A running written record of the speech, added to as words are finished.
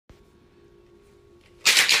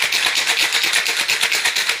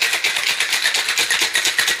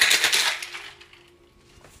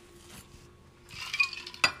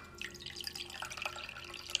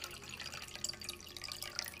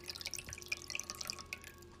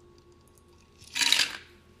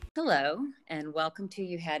Hello, and welcome to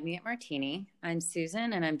You Had Me at Martini. I'm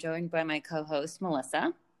Susan, and I'm joined by my co-host,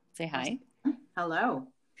 Melissa. Say hi. Hello.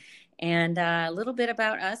 And a little bit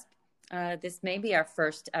about us. This may be our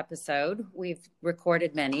first episode. We've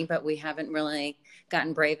recorded many, but we haven't really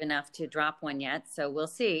gotten brave enough to drop one yet, so we'll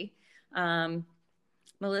see.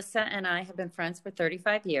 Melissa and I have been friends for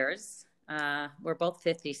 35 years. We're both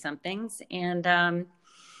 50-somethings, and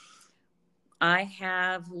I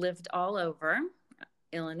have lived all over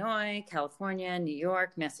Illinois, California, New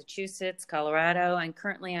York, Massachusetts, Colorado, and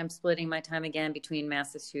currently I'm splitting my time again between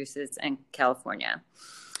Massachusetts and California.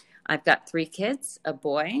 I've got 3 kids, a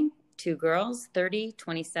boy, 2 girls, 30,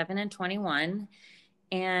 27, and 21.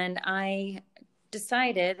 And I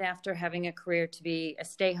decided after having a career to be a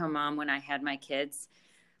stay-home mom when I had my kids.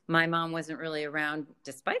 My mom wasn't really around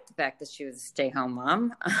despite the fact that she was a stay-home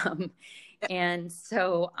mom. And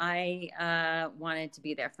so I wanted to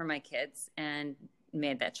be there for my kids and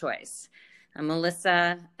made that choice.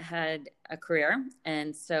 Melissa had a career,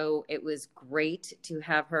 and so it was great to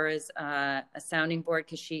have her as a sounding board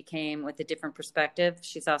because she came with a different perspective.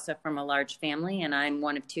 She's also from a large family, and I'm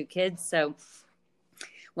one of 2 kids. So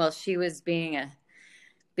while she was being a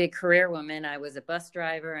big career woman, I was a bus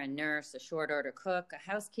driver, a nurse, a short order cook, a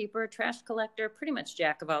housekeeper, a trash collector, pretty much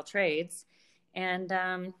jack of all trades. And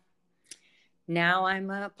now I'm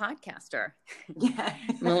a podcaster. Yeah.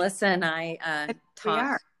 Melissa and I We talk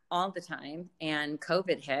are. all the time, and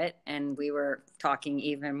COVID hit, and we were talking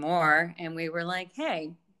even more, and we were like,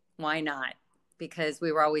 hey, why not? Because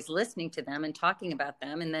we were always listening to them and talking about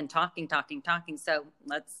them, and then talking. So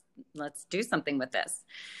let's do something with this.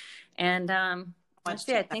 And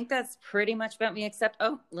actually, I think that's pretty much about me, except,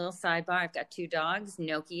 little sidebar. I've got 2 dogs,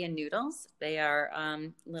 Noki and Noodles. They are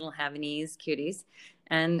little Havanese cuties.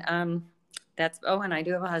 And and I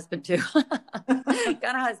do have a husband too.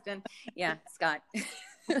 Got a husband. Yeah, Scott.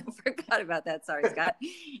 Forgot about that. Sorry, Scott.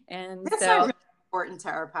 And That's not really important to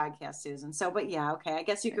our podcast, Susan. So, but yeah, okay. I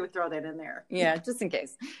guess you could throw that in there. Yeah, just in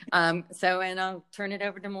case. And I'll turn it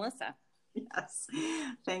over to Melissa. Yes.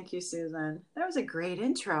 Thank you, Susan. That was a great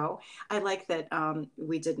intro. I like that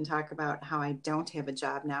we didn't talk about how I don't have a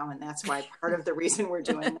job now, and that's why part of the reason we're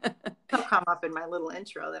doing that will come up in my little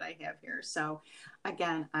intro that I have here. So,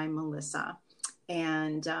 again, I'm Melissa,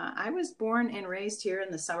 and I was born and raised here in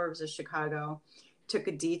the suburbs of Chicago. Took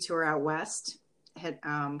a detour out west, hit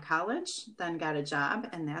college, then got a job,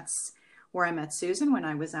 and that's where I met Susan when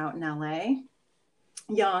I was out in LA,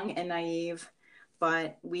 young and naive.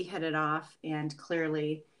 But we hit it off, and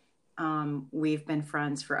clearly we've been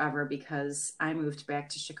friends forever because I moved back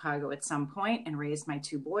to Chicago at some point and raised my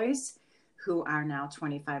 2 boys who are now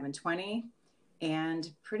 25 and 20. And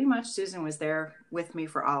pretty much Susan was there with me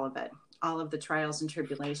for all of it, all of the trials and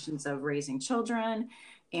tribulations of raising children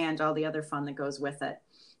and all the other fun that goes with it.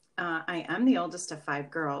 I am the oldest of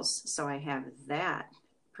 5 girls, so I have that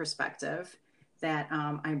perspective that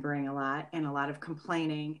I bring a lot of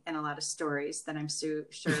complaining and a lot of stories that I'm sure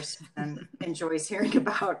Susan enjoys hearing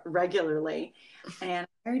about regularly. And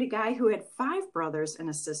I married a guy who had 5 brothers and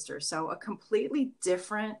a sister, so a completely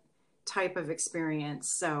different type of experience.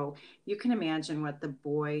 So you can imagine what the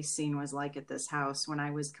boy scene was like at this house when I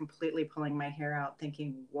was completely pulling my hair out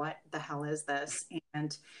thinking, what the hell is this?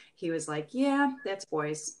 And he was like, yeah, that's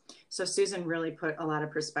boys. So Susan really put a lot of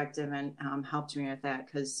perspective and helped me with that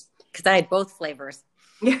because I had both flavors.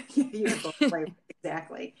 Yeah, you had both flavors,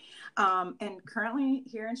 exactly. And currently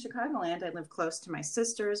here in Chicagoland, I live close to my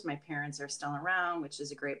sisters. My parents are still around, which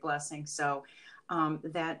is a great blessing. So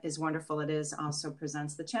that is wonderful. It is also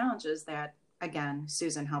presents the challenges that, again,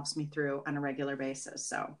 Susan helps me through on a regular basis.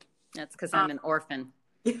 So that's because I'm an orphan.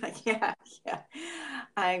 Yeah.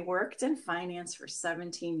 I worked in finance for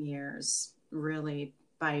 17 years, really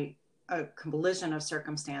by a collision of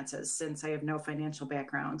circumstances since I have no financial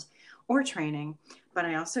background or training, but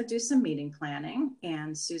I also do some meeting planning,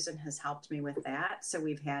 and Susan has helped me with that. So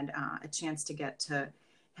we've had a chance to get to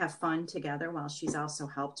have fun together while she's also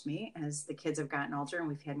helped me as the kids have gotten older and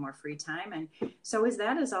we've had more free time. And so as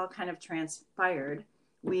that has all kind of transpired,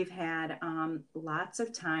 we've had lots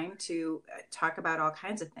of time to talk about all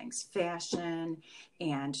kinds of things, fashion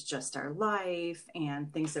and just our life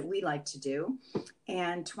and things that we like to do.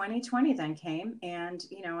 And 2020 then came, and,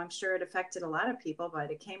 I'm sure it affected a lot of people, but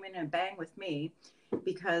it came in a bang with me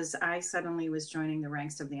because I suddenly was joining the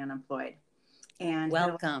ranks of the unemployed. And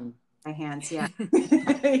welcome. My hands, yeah.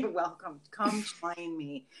 Welcome. Come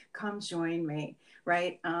join me.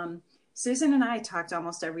 Right. Susan and I talked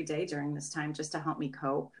almost every day during this time just to help me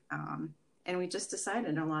cope. And we just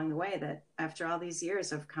decided along the way that after all these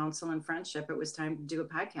years of counsel and friendship, it was time to do a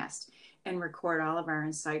podcast and record all of our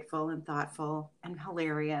insightful and thoughtful and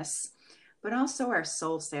hilarious, but also our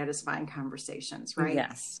soul satisfying conversations, right?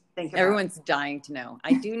 Yes. Think about Everyone's dying to know.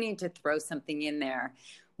 I do need to throw something in there.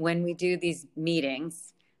 When we do these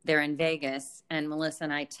meetings, they're in Vegas, and Melissa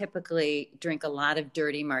and I typically drink a lot of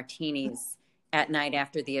dirty martinis at night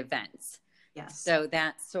after the events. yes. So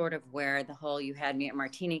that's sort of where the whole "you had me at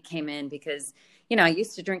martini" came in, because, I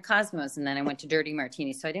used to drink Cosmos and then I went to dirty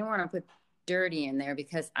martini. So I didn't want to put dirty in there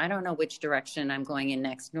because I don't know which direction I'm going in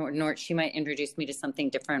next, nor she might introduce me to something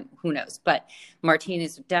different. Who knows? But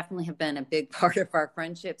martinis definitely have been a big part of our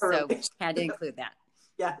friendship. So had to include that.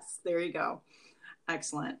 Yes, there you go.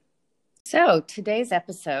 Excellent. So today's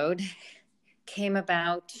episode came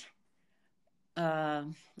about, I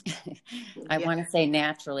want to say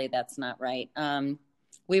naturally, that's not right.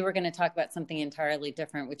 We were going to talk about something entirely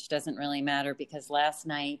different, which doesn't really matter, because last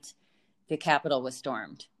night the Capitol was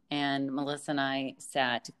stormed. And Melissa and I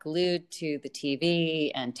sat glued to the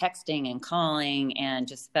TV and texting and calling, and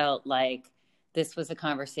just felt like this was a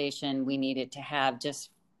conversation we needed to have,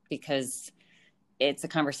 just because it's a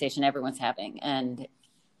conversation everyone's having, and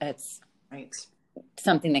it's right.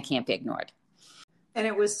 something that can't be ignored. And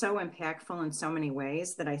it was so impactful in so many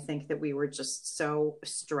ways that I think that we were just so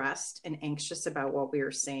stressed and anxious about what we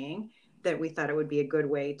were saying that we thought it would be a good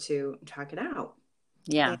way to talk it out.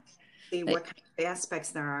 Yeah. See what kind of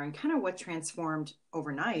aspects there are and kind of what transformed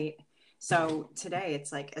overnight. So today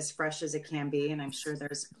it's like as fresh as it can be. And I'm sure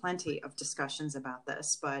there's plenty of discussions about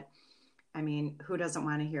this, but I mean, who doesn't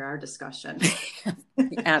want to hear our discussion?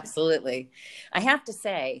 Absolutely. I have to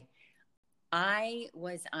say, I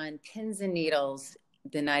was on pins and needles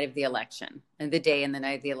the night of the election, and the day and the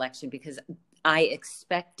night of the election, because I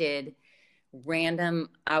expected random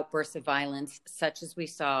outbursts of violence such as we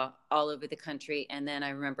saw all over the country. And then I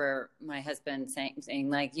remember my husband saying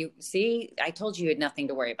like, "You see, I told you had nothing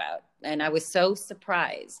to worry about." And I was so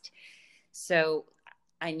surprised. So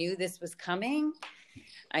I knew this was coming.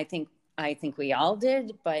 I think we all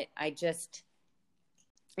did, but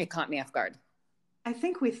it caught me off guard. I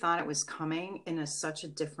think we thought it was coming in such a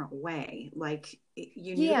different way. Like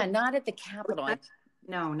not at the Capitol.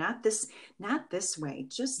 No, not this way.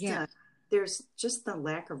 Just there's just the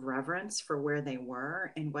lack of reverence for where they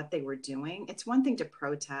were and what they were doing. It's one thing to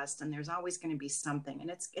protest, and there's always going to be something.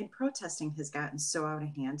 And protesting has gotten so out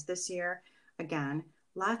of hand this year. Again,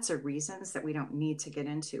 lots of reasons that we don't need to get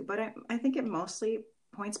into, but I think it mostly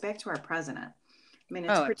points back to our president. I mean,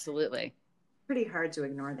 it's absolutely pretty hard to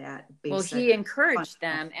ignore that. Well, he encouraged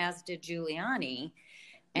them, as did Giuliani.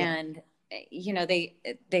 And,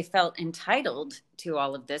 they felt entitled to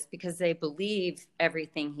all of this because they believe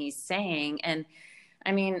everything he's saying. And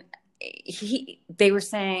I mean, they were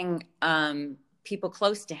saying, people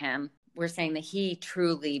close to him were saying that he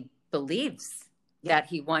truly believes that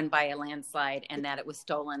he won by a landslide and that it was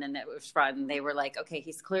stolen and that it was fraud. And they were like, okay,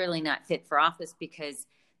 he's clearly not fit for office because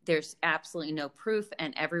there's absolutely no proof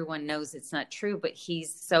and everyone knows it's not true, but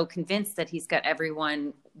he's so convinced that he's got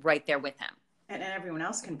everyone right there with him. And everyone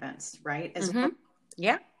else convinced, right? Is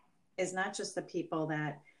not just the people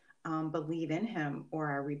that believe in him or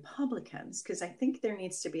are Republicans, because I think there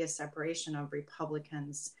needs to be a separation of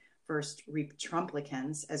Republicans versus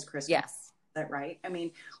Trumplicans, as Chris said, right? I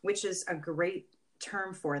mean, which is a great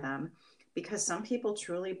term for them, because some people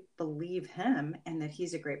truly believe him and that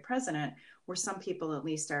he's a great president, where some people at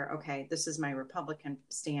least are, okay, this is my Republican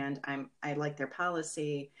stand. I like their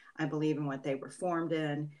policy. I believe in what they were formed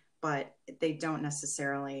in, but they don't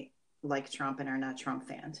necessarily like Trump and are not Trump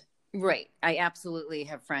fans. Right. I absolutely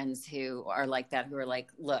have friends who are like that, who are like,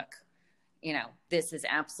 look, this is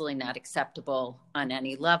absolutely not acceptable on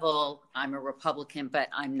any level. I'm a Republican, but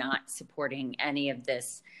I'm not supporting any of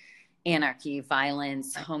this anarchy,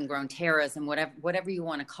 violence, homegrown terrorism, whatever you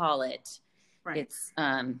want to call it. Right.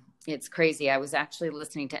 It's crazy. I was actually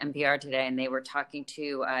listening to NPR today, and they were talking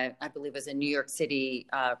to, I believe it was a New York City,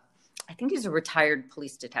 I think he's a retired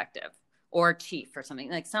police detective or chief or something,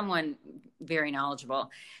 like someone very knowledgeable.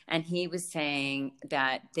 And he was saying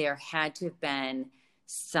that there had to have been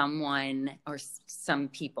someone or some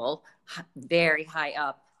people very high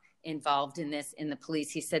up involved in this in the police.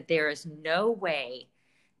 He said there is no way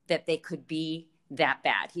that they could be that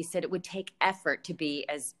bad. He said it would take effort to be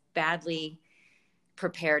as badly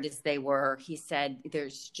prepared as they were. He said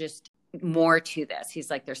there's just more to this. He's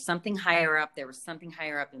like, there's something higher up. There was something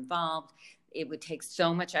higher up involved. It would take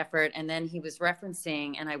so much effort. And then he was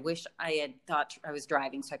referencing, and I wish I had thought, I was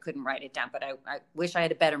driving, so I couldn't write it down, but I wish I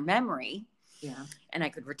had a better memory. Yeah. And I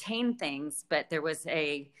could retain things. But there was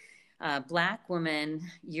a Black woman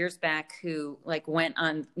years back who like went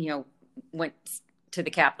to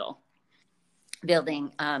the Capitol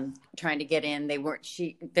building, trying to get in.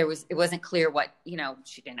 It wasn't clear what,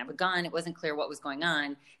 she didn't have a gun. It wasn't clear what was going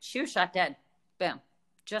on. She was shot dead. Boom.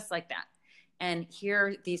 Just like that. And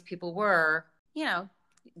here these people were,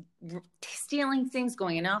 stealing things,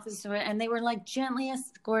 going in office, and they were like gently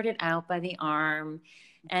escorted out by the arm.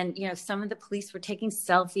 And, some of the police were taking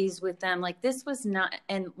selfies with them. Like this was not,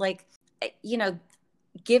 and like,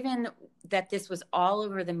 given that this was all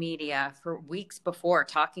over the media for weeks before,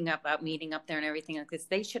 talking about meeting up there and everything like this,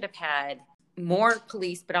 they should have had more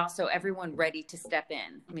police, but also everyone ready to step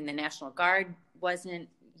in. I mean, the National Guard wasn't,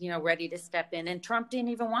 ready to step in, and Trump didn't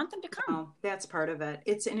even want them to come. Oh, that's part of it.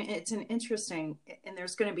 It's an interesting, and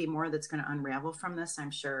there's going to be more that's going to unravel from this, I'm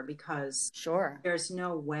sure, because there's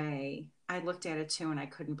no way. I looked at it too, and I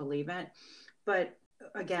couldn't believe it. But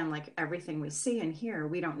again, like everything we see and hear,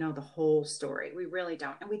 we don't know the whole story. We really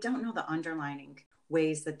don't. And we don't know the underlining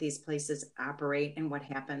ways that these places operate and what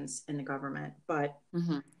happens in the government. But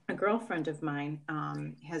a girlfriend of mine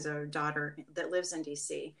has a daughter that lives in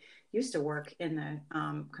DC, used to work in the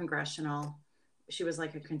congressional. She was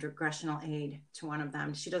like a congressional aide to one of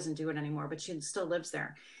them. She doesn't do it anymore, but she still lives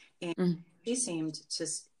there. And she seemed to,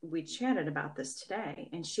 we chatted about this today,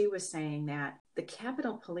 and she was saying that the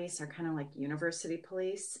Capitol Police are kind of like university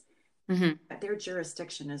police. Their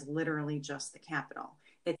jurisdiction is literally just the Capitol.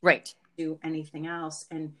 It doesn't do anything else.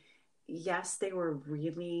 And yes, they were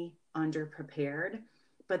really underprepared,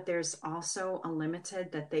 but there's also a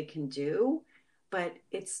limited that they can do. But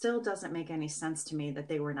it still doesn't make any sense to me that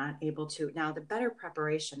they were not able to. Now, the better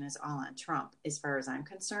preparation is all on Trump, as far as I'm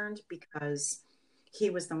concerned, because he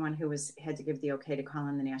was the one who had to give the okay to call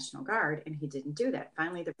in the National Guard, and he didn't do that.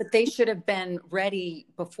 Finally, but they should have been ready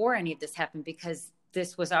before any of this happened, because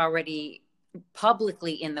this was already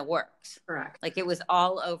publicly in the works. Correct. Like it was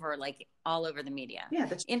all over the media. Yeah,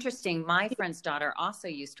 that's interesting. My friend's daughter also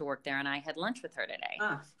used to work there, and I had lunch with her today.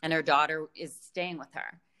 And her daughter is staying with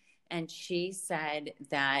her. And she said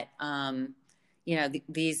that,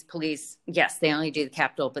 these police, yes, they only do the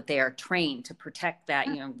Capitol, but they are trained to protect that,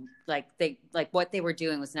 like what they were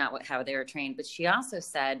doing was not how they were trained. But she also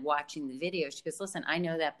said, watching the video, she goes, listen, I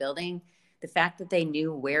know that building, the fact that they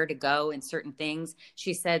knew where to go in certain things,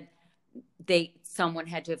 she said someone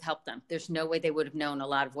had to have helped them. There's no way they would have known a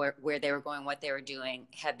lot of where they were going, what they were doing,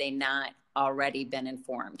 had they not already been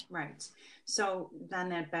informed. Right. So then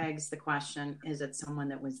that begs the question, is it someone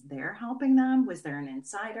that was there helping them? Was there an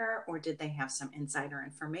insider, or did they have some insider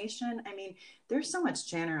information? I mean, there's so much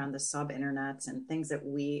chatter on the sub-internets and things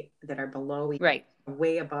that are below,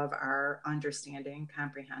 way above our understanding,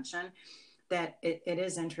 comprehension, that it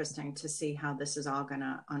is interesting to see how this is all going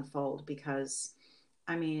to unfold, because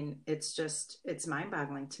I mean, it's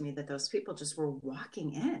mind-boggling to me that those people just were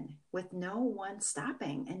walking in with no one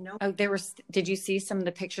stopping and no. Oh, did you see some of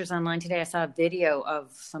the pictures online today? I saw a video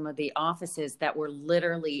of some of the offices that were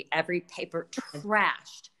literally every paper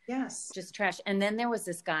trashed. Yes. Just trash. And then there was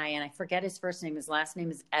this guy, and I forget his first name. His last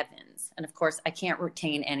name is Evans. And of course, I can't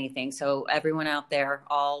retain anything. So everyone out there,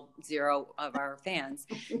 all 0 of our fans,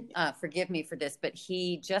 forgive me for this, but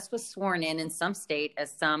he just was sworn in some state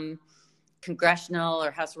as some congressional or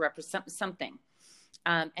House of Representatives, something.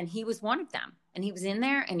 And he was one of them. And he was in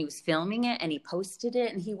there and he was filming it and he posted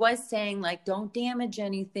it. And he was saying, like, don't damage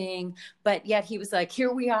anything. But yet he was like,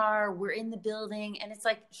 here we are, we're in the building. And it's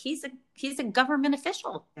like, he's a government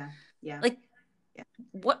official. Yeah. Yeah. Like,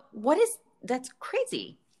 what is, that's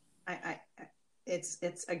crazy. And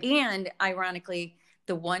ironically,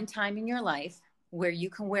 the one time in your life where you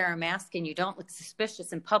can wear a mask and you don't look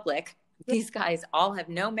suspicious in public, these guys all have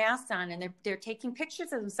no masks on, and they're taking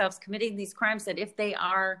pictures of themselves committing these crimes that if they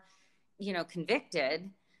are, convicted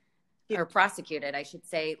or prosecuted, I should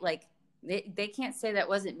say, like they can't say that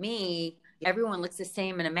wasn't me. Everyone looks the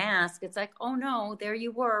same in a mask. It's like, oh no, there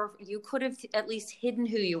you were. You could have at least hidden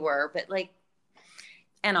who you were, but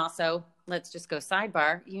and also let's just go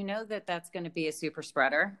sidebar. That's going to be a super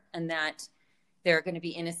spreader, and that there are going to be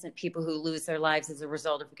innocent people who lose their lives as a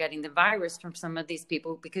result of getting the virus from some of these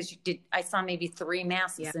people, because I saw maybe 3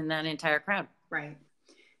 masks in that entire crowd. Right.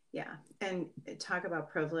 Yeah. And talk about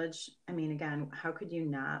privilege. I mean, again, how could you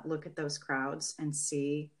not look at those crowds and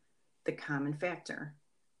see the common factor?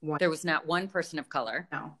 There was not one person of color.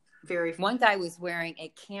 No. One guy was wearing a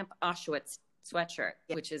Camp Auschwitz sweatshirt,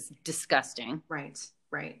 which is disgusting. Right.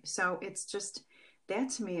 Right. So it's just, that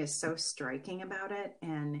to me is so striking about it.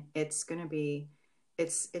 And it's going to be,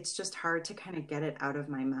 it's just hard to kind of get it out of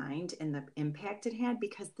my mind and the impact it had,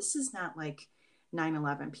 because this is not like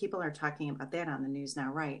 9/11. People are talking about that on the news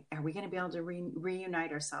now, right? Are we going to be able to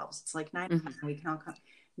reunite ourselves? It's like 9/11, Mm-hmm. we can all come.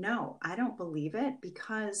 No, I don't believe it,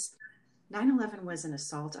 because 9/11 was an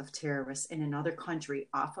assault of terrorists in another country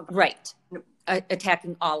off of. Right.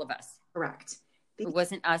 Attacking all of us. Correct. It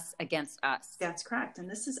wasn't us against us. That's correct. And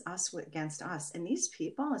this is us against us. And these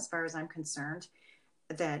people, as far as I'm concerned,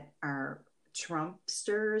 that are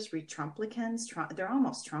Trumpsters, Retrumplicans, they're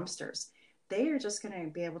almost Trumpsters. They are just going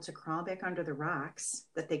to be able to crawl back under the rocks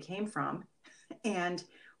that they came from and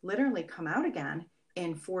literally come out again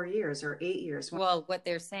in 4 years or 8 years. Well, what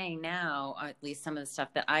they're saying now, at least some of the stuff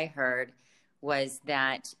that I heard, was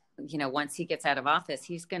that, once he gets out of office,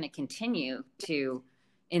 he's going to continue to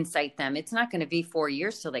incite them. It's not going to be 4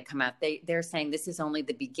 years till they come out. They're saying this is only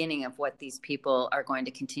the beginning of what these people are going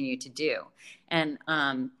to continue to do. And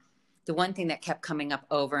the one thing that kept coming up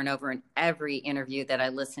over and over in every interview that I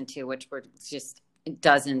listened to, which were just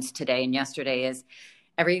dozens today and yesterday, is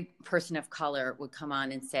every person of color would come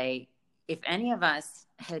on and say, if any of us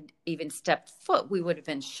had even stepped foot, we would have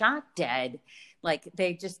been shot dead. Like,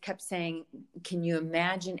 they just kept saying, can you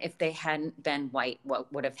imagine if they hadn't been white,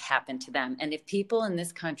 what would have happened to them? And if people in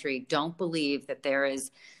this country don't believe that there is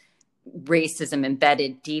racism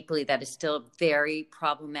embedded deeply, that is still very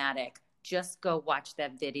problematic, just go watch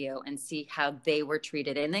that video and see how they were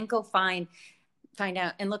treated. And then go find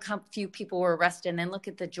out and look how few people were arrested, and then look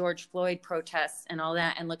at the George Floyd protests and all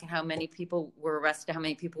that, and look at how many people were arrested, how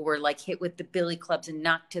many people were like hit with the billy clubs and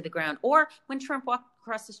knocked to the ground. Or when Trump walked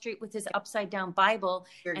across the street with his upside down Bible,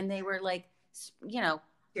 and they were like,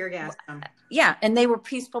 tear gas. Yeah, and they were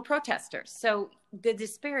peaceful protesters. So the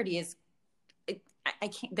disparity is, I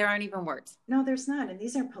can't, there aren't even words. No, there's not. And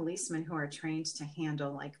these are policemen who are trained to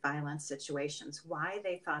handle like violent situations. Why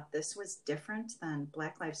they thought this was different than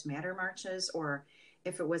Black Lives Matter marches, or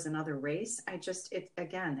if it was another race,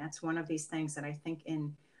 again, that's one of these things that I think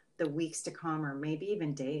in the weeks to come, or maybe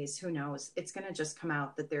even days, who knows, it's going to just come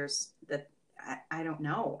out that I don't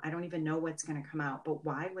know. I don't even know what's going to come out. But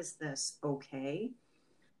why was this okay?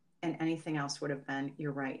 And anything else would have been,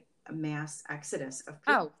 you're right, a mass exodus of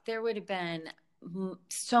people. Oh, there would have been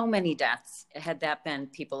so many deaths had that been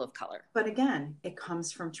people of color. But again, it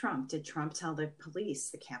comes from Trump. Did Trump tell the police,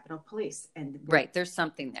 the Capitol Police? And right, there's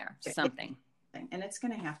something there, something. And it's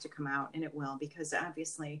going to have to come out, and it will, because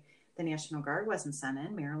obviously the National Guard wasn't sent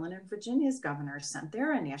in. Maryland and Virginia's governors sent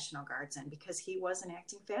their National Guards in because he wasn't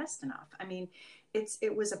acting fast enough. I mean,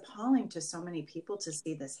 it was appalling to so many people to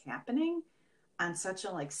see this happening on such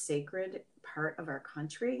a sacred part of our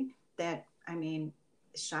country that, I mean,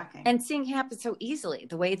 shocking. And seeing it happen so easily,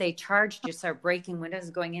 the way they charged, just start breaking windows,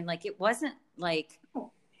 going in, it wasn't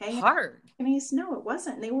hard. No, it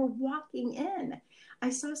wasn't. They were walking in. I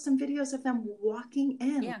saw some videos of them walking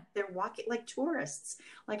in. Yeah. They're walking like tourists.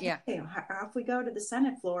 Yeah. Hey, off we go to the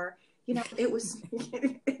Senate floor. It was,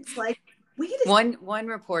 it's like, one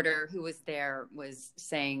reporter who was there was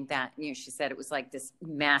saying that, she said it was like this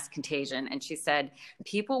mass contagion. And she said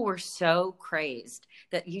people were so crazed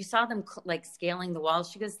that you saw them scaling the walls.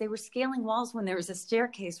 She goes, they were scaling walls when there was a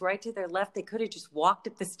staircase right to their left. They could have just walked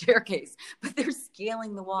up the staircase, but they're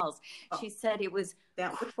scaling the walls. She said it was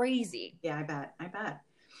crazy. Yeah, I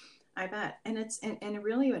bet. And it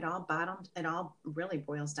really, it all really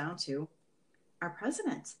boils down to our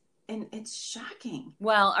president. And it's shocking.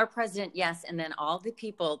 Well, our president, yes. And then all the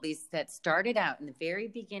people, that started out in the very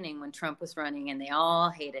beginning when Trump was running, and they all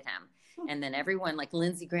hated him. And then everyone, like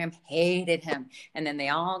Lindsey Graham, hated him. And then they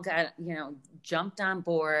all got, jumped on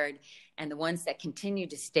board. And the ones that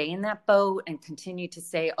continued to stay in that boat and continue to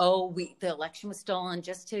say, the election was stolen,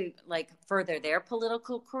 just to further their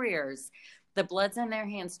political careers, the blood's on their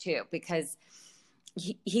hands too, because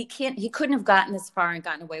he couldn't have gotten this far and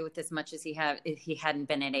gotten away with as much as he had if he hadn't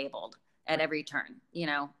been enabled at every turn.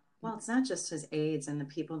 Well, it's not just his aides and the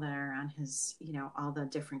people that are on his, all the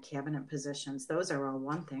different cabinet positions. Those are all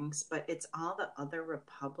one things, but it's all the other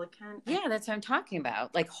Republican. Yeah, that's what I'm talking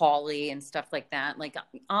about. Like Hawley and stuff like that. Like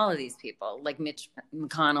all of these people, like Mitch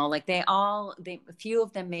McConnell, a few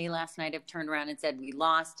of them may last night have turned around and said, we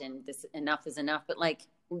lost and this enough is enough. But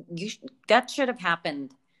that should have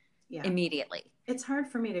happened immediately. It's hard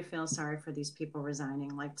for me to feel sorry for these people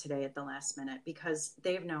resigning today at the last minute, because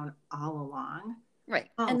they've known all along. Right.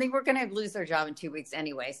 And they were going to lose their job in 2 weeks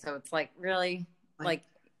anyway. So it's really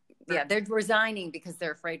they're resigning because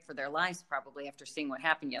they're afraid for their lives, probably, after seeing what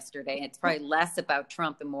happened yesterday. It's probably less about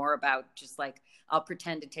Trump and more about just I'll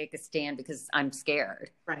pretend to take a stand because I'm scared.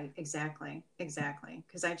 Right. Exactly.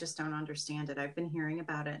 Because I just don't understand it. I've been hearing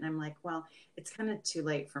about it and I'm like, well, it's kind of too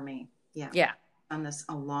late for me. Yeah. Yeah. On this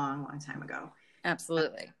a long, long time ago.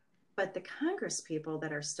 Absolutely. But the Congress people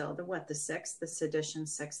that are still the six, the sedition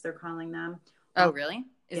six, they're calling them. Oh, really?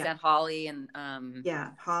 Is Yeah, that Holly and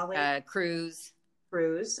yeah, Holly, Cruz?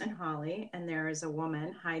 Cruz, and Holly, and there is a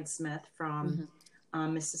woman, Hyde Smith from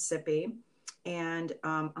Mm-hmm. Mississippi, and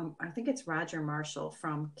I think it's Roger Marshall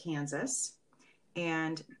from Kansas,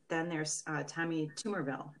 and then there's Tommy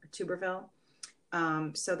Tuberville.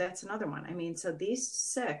 So that's another one. I mean, so these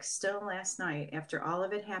six still last night, after all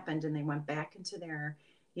of it happened, and they went back into their,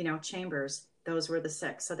 chambers. Those were the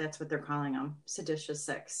six. So that's what they're calling them, seditious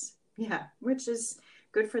six. Yeah, which is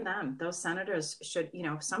good for them. Those senators should,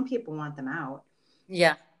 some people want them out.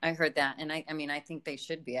 Yeah, I heard that, and I mean, I think they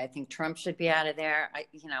should be. I think Trump should be out of there.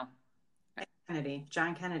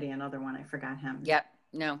 John Kennedy, another one. I forgot him. Yep.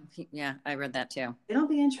 No. Yeah, I read that too. It'll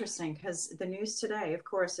be interesting because the news today, of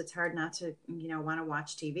course, it's hard not to, want to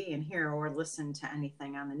watch TV and hear or listen to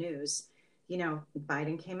anything on the news.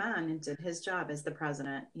 Biden came on and did his job as the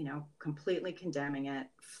president, completely condemning it,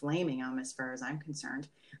 flaming him as far as I'm concerned.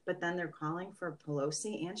 But then they're calling for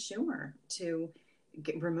Pelosi and Schumer to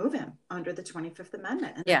remove him under the 25th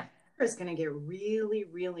Amendment. And yeah, it's going to get really,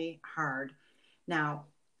 really hard. Now,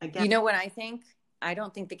 again, you know what I think? I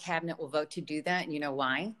don't think the cabinet will vote to do that. You know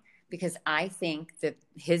why? Because I think that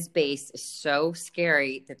his base is so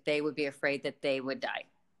scary that they would be afraid that they would die,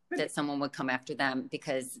 that someone would come after them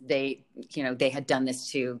because they had done this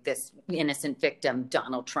to this innocent victim,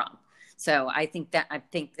 Donald Trump. So I think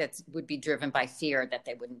that would be driven by fear that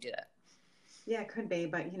they wouldn't do it. Yeah, it could be,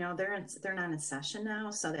 but they're not in session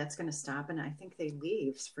now, so that's going to stop. And I think they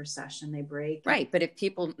leave for session. They break. Right, but if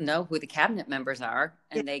people know who the cabinet members are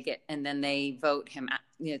and then they vote him,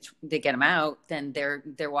 they get him out, then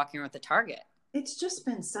they're walking around with the target. It's just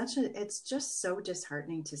been it's just so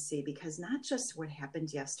disheartening to see, because not just what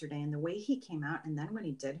happened yesterday and the way he came out, and then when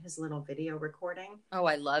he did his little video recording. Oh,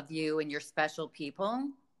 I love you and you're special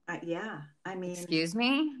people. Yeah, I mean, excuse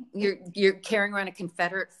me, you're carrying around a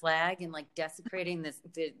Confederate flag and like desecrating the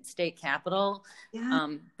state capitol. Yeah,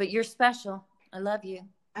 but you're special. I love you.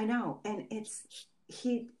 I know, and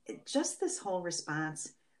just this whole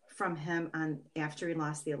response from him on after he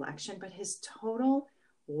lost the election, but his total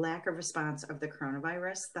lack of response of the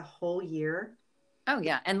coronavirus the whole year. Oh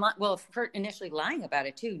yeah, and for initially lying about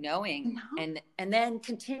it too, knowing, and then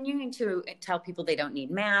continuing to tell people they don't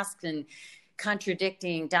need masks and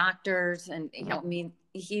contradicting doctors, and I mean,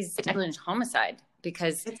 he's a homicide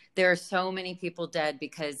because there are so many people dead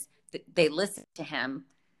because they listened to him,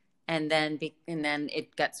 and then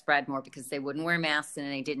it got spread more because they wouldn't wear masks and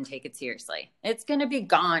they didn't take it seriously. It's going to be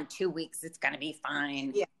gone 2 weeks. It's going to be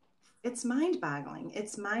fine. Yeah. It's mind-boggling.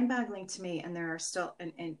 It's mind-boggling to me. And there are still,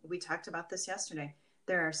 and we talked about this yesterday,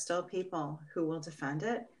 there are still people who will defend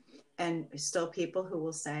it, and still people who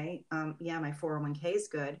will say, yeah, my 401k is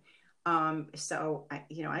good. So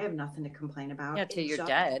I have nothing to complain about. Yeah, till you're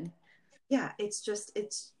dead. Yeah, it's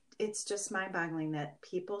just mind-boggling that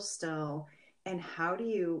people still, and how do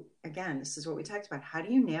you, again, this is what we talked about, how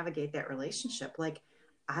do you navigate that relationship? Like,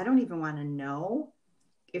 I don't even want to know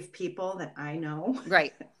if people that I know,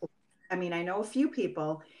 right. I mean, I know a few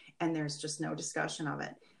people and there's just no discussion of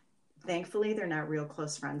it. Thankfully, they're not real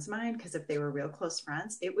close friends of mine, because if they were real close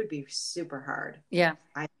friends, it would be super hard. Yeah.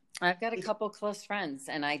 I've got a couple close friends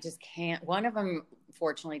and I just can't. One of them,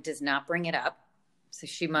 fortunately, does not bring it up. So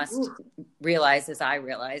she must realize, as I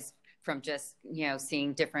realize, from just,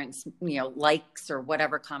 seeing different, likes or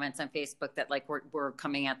whatever comments on Facebook that like we're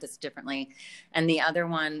coming at this differently. And the other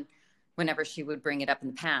one, whenever she would bring it up in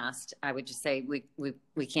the past, I would just say,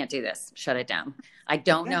 we can't do this. Shut it down. I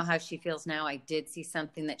don't know how she feels now. I did see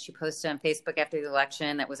something that she posted on Facebook after the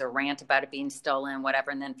election that was a rant about it being stolen,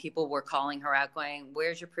 whatever. And then people were calling her out going,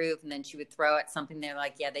 where's your proof? And then she would throw out something. They're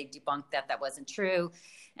like, yeah, they debunked that wasn't true.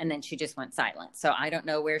 And then she just went silent. So I don't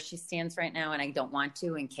know where she stands right now. And I don't want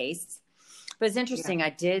to, in case. But it's interesting. Yeah. I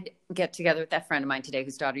did get together with that friend of mine today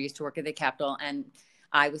whose daughter used to work at the Capitol, and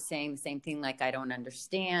I was saying the same thing, like, I don't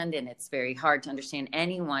understand, and it's very hard to understand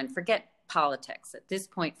anyone. Forget politics. At this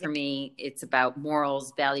point, for me, it's about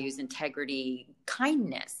morals, values, integrity,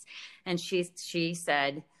 kindness. And she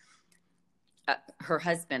said, her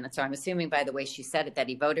husband, so I'm assuming by the way she said it that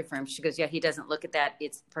he voted for him. She goes, yeah, he doesn't look at that.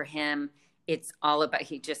 It's for him. It's all about,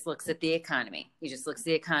 he just looks at the economy. He just looks at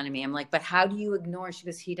the economy. I'm like, but how do you ignore? She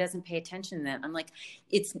goes, he doesn't pay attention to that. I'm like,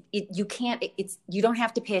 you don't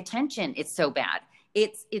have to pay attention. It's so bad.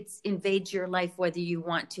 It's invades your life whether you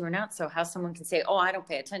want to or not. So how someone can say, oh, I don't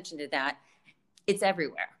pay attention to that. It's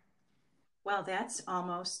everywhere. Well, that's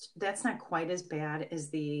not quite as bad as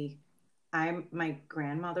my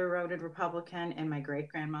grandmother voted Republican, and my great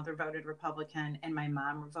grandmother voted Republican, and my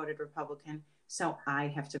mom voted Republican. So I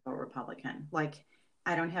have to vote Republican. Like,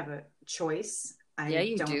 I don't have a choice. Yeah, I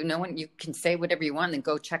you don't. do. No one, you can say whatever you want and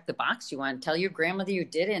go check the box you want. Tell your grandmother you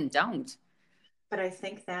did it and don't. But I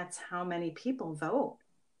think that's how many people vote,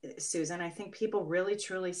 Susan. I think people really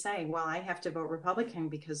truly say, well, I have to vote Republican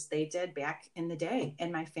because they did back in the day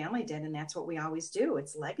and my family did. And that's what we always do.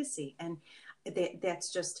 It's legacy. And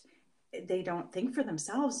that's just, they don't think for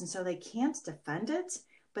themselves. And so they can't defend it,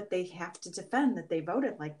 but they have to defend that they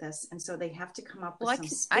voted like this. And so they have to come up with Well,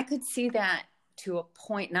 some. I could see that to a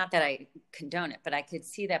point, not that I condone it, but I could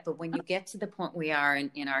see that. But when you get to the point we are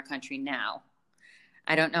in our country now,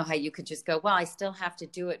 I don't know how you could just go, well, I still have to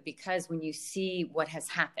do it, because when you see what has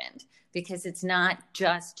happened, because it's not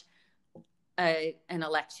just an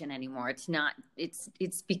election anymore. It's not, it's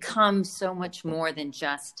become so much more than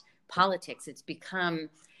just politics. It's become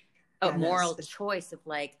a Yeah, it moral is. choice of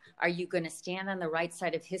like, are you going to stand on the right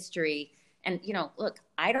side of history? And, look,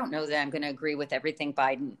 I don't know that I'm going to agree with everything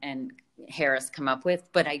Biden and Harris come up with,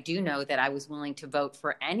 but I do know that I was willing to vote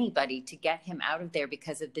for anybody to get him out of there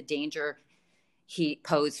because of the danger he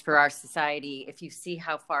posed for our society. If you see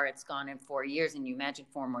how far it's gone in 4 years, and you imagine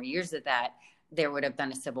 4 more years of that, there would have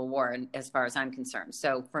been a civil war, as far as I'm concerned.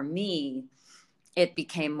 So for me, it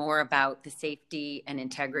became more about the safety and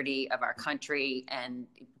integrity of our country and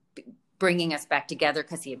bringing us back together,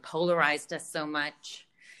 because he had polarized us so much.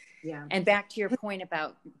 Yeah. And back to your point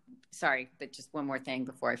about, sorry, but just one more thing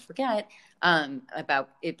before I forget, about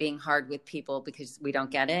it being hard with people because we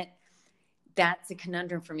don't get it. That's a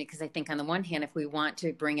conundrum for me, because I think on the one hand, if we want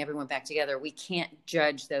to bring everyone back together, we can't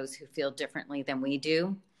judge those who feel differently than we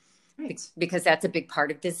do, Right. because that's a big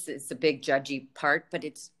part of this. It's a big judgy part, but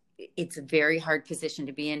it's a very hard position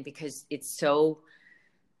to be in, because it's so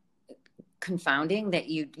confounding that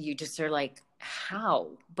you just are like, how?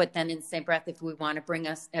 But then in the same breath, if we want to bring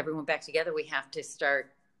everyone back together, we have to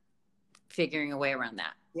start figuring a way around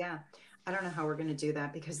that. Yeah. I don't know how we're going to do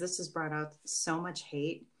that because this has brought out so much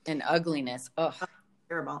hate and ugliness. Oh,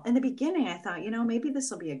 terrible. In the beginning, I thought, maybe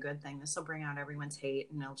this will be a good thing. This will bring out everyone's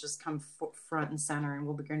hate and it'll just come front and center and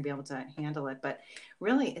we're going to be able to handle it. But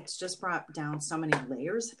really, it's just brought down so many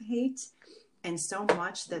layers of hate and so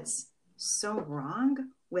much that's so wrong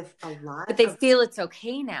with a lot. But they feel it's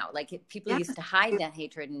okay now. Like people Yeah. used to hide that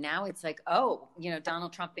hatred, and now it's like, oh,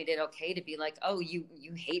 Donald Trump made it okay to be like, oh, you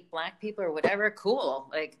hate Black people or whatever. Cool.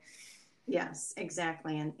 Like, yes,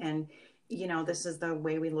 exactly. And this is the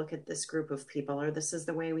way we look at this group of people, or this is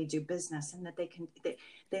the way we do business, and that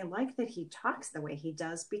they like that he talks the way he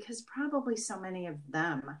does, because probably so many of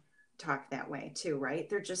them talk that way too, right?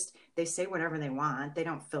 They say whatever they want. They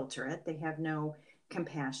don't filter it. They have no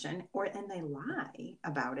compassion, and they lie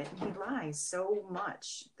about it. And he lies so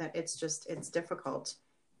much that it's difficult.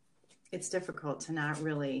 It's difficult to not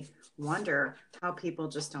really wonder how people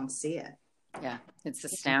just don't see it. Yeah, it's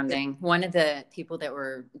astounding. One of the people that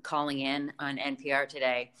were calling in on NPR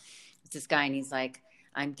today was this guy, and he's like,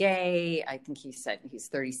 I'm gay. I think he said he's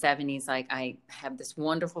 37. He's like, I have this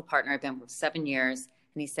wonderful partner. I've been with 7 years.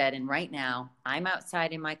 And he said, and right now I'm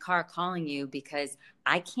outside in my car calling you because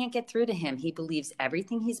I can't get through to him. He believes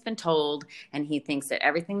everything he's been told, and he thinks that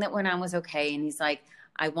everything that went on was okay. And he's like,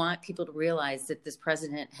 I want people to realize that this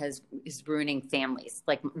president is ruining families.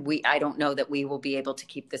 Like I don't know that we will be able to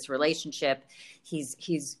keep this relationship. He's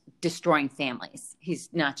destroying families. He's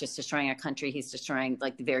not just destroying our country. He's destroying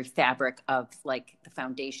like the very fabric of like the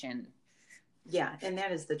foundation. Yeah. And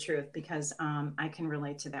that is the truth, because I can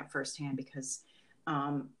relate to that firsthand, because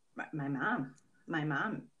my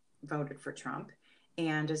mom voted for Trump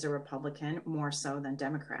and is a Republican more so than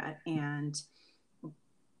Democrat, and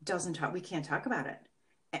we can't talk about it.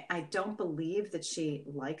 I don't believe that she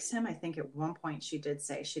likes him. I think at one point she did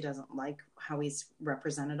say she doesn't like how he's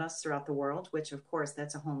represented us throughout the world, which of course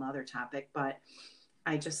that's a whole nother topic, but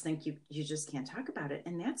I just think you just can't talk about it.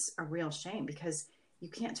 And that's a real shame, because you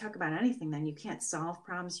can't talk about anything. Then you can't solve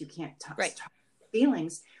problems. You can't talk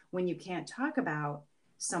feelings when you can't talk about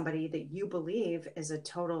somebody that you believe is a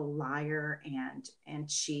total liar and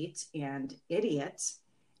cheat and idiot.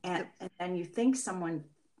 And then you think someone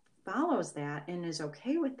follows that and is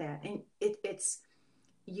okay with that, and it's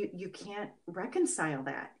you can't reconcile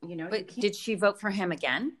that. But did she vote for him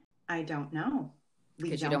again? I don't know,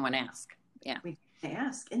 because you don't want to ask. Yeah, we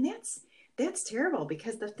ask, and that's terrible,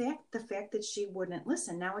 because the fact that she wouldn't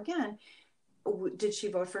listen. Now again, did she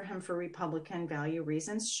vote for him for Republican value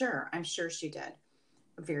reasons? Sure, I'm sure she did.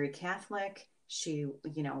 Very Catholic. She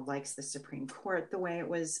likes the Supreme Court the way it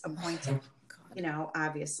was appointed.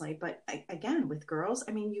 Obviously, but again, with girls,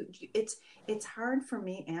 I mean, it's hard for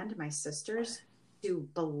me and my sisters to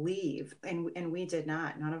believe, and we did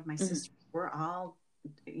not. None of my sisters were all,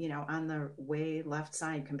 on the way left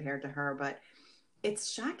side compared to her, but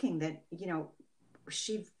it's shocking that,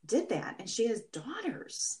 she did that and she has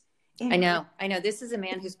daughters. I And know. I know. This is a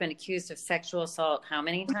man who's been accused of sexual assault how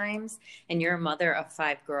many times? And you're a mother of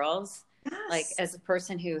 5 girls. Like, yes, as a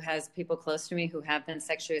person who has people close to me who have been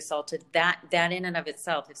sexually assaulted, that in and of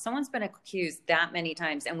itself, if someone's been accused that many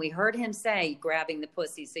times, and we heard him say grabbing the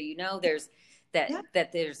pussy, so there's yeah,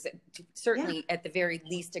 that there's yeah, certainly at the very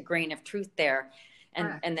least a grain of truth there,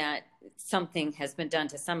 correct. and that something has been done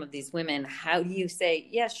to some of these women. How do you say,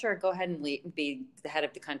 yeah, sure, go ahead and be the head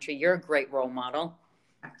of the country? You're a great role model.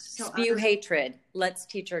 So Spew hatred. Let's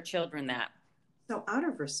teach our children that. out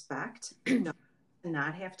of respect, no,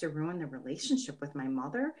 not have to ruin the relationship with my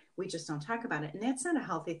mother. We just don't talk about it. And that's not a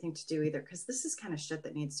healthy thing to do either, because this is kind of shit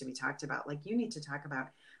that needs to be talked about. Like, you need to talk about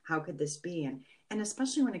how could this be? And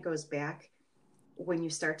especially when it goes back, when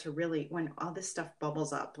you start to really, when all this stuff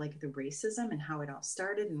bubbles up, like the racism and how it all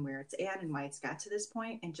started and where it's at and why it's got to this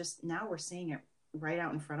point, and just now we're seeing it right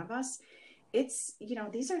out in front of us. It's,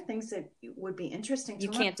 these are things that would be interesting You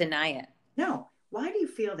to learn. can't deny it. No. Why do you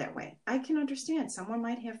feel that way? I can understand someone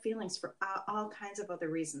might have feelings for all kinds of other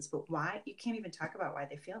reasons, but why? You can't even talk about why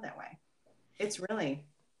they feel that way. It's really,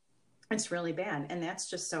 it's really bad. And that's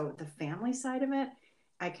just, so the family side of it,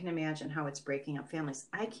 I can imagine how it's breaking up families.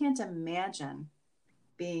 I can't imagine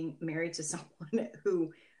being married to someone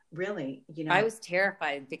who really, I was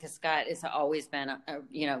terrified because Scott has always been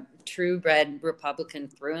a true bred Republican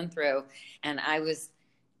through and through, and I was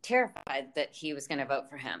terrified that he was going to vote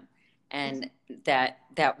for him, and that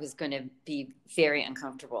was going to be very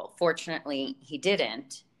uncomfortable. Fortunately, he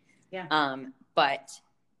didn't. yeah, But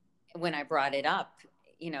when I brought it up,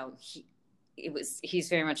 he's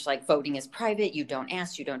very much like, voting is private. You don't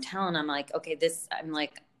ask, you don't tell. And I'm like, okay, I'm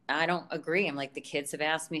like, I don't agree. I'm like, the kids have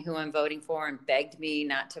asked me who I'm voting for and begged me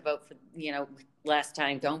not to vote for, last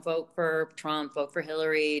time, don't vote for Trump, vote for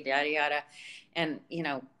Hillary, yada, yada. And,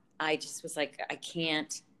 I just was like, I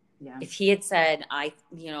can't, yeah. if he had said, I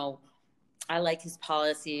like his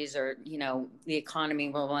policies, or, the economy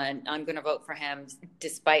will win, I'm going to vote for him.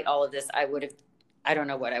 Despite all of this, I don't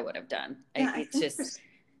know what I would have done. Yeah, I It's think just,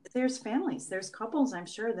 there's families, there's couples, I'm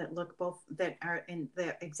sure, that look both, that are in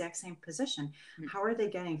the exact same position. How are they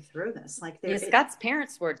getting through this? Like, yeah, Scott's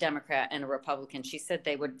parents were a Democrat and a Republican. She said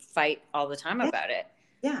they would fight all the time yeah, about it.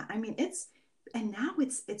 yeah. I mean, and now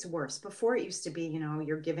it's worse. Before it used to be,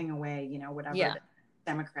 you're giving away, whatever, Yeah. the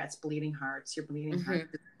Democrats, bleeding hearts, you're bleeding hearts, Mm-hmm.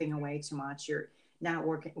 you're giving away too much, you're not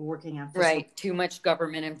working on fiscal. Right. Too much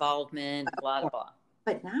government involvement, blah, blah.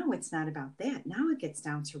 But now it's not about that. Now it gets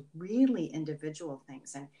down to really individual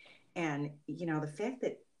things, and the fact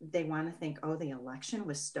that they want to think, oh, the election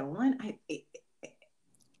was stolen. I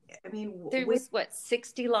mean, There was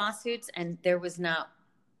 60 lawsuits, and there was not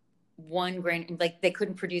one grain, like they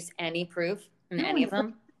couldn't produce any proof in no, any and of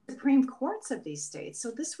them. the Supreme Courts of these states. So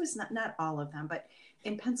this was not all of them, but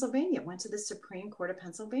in Pennsylvania, it went to the Supreme Court of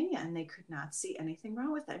Pennsylvania, and they could not see anything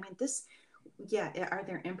wrong with it. I mean, this, yeah, are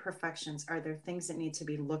there imperfections? Are there things that need to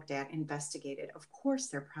be looked at, investigated? Of course,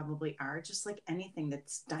 there probably are, just like anything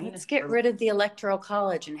that's Let's get dinosaur. rid of the electoral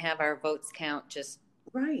college and have our votes count just.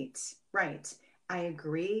 Right, right. I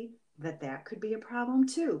agree that that could be a problem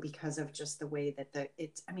too, because of just the way that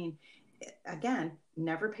I mean, again,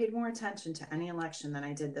 never paid more attention to any election than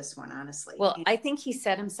I did this one, honestly. Well, I think he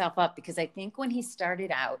set himself up, because I think when he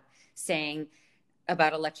started out saying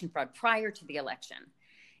about election fraud prior to the election,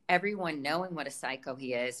 everyone, knowing what a psycho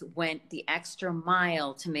he is, went the extra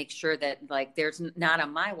mile to make sure that, like, there's not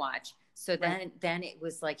on my watch. So then it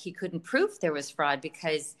was like he couldn't prove there was fraud,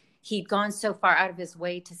 because he'd gone so far out of his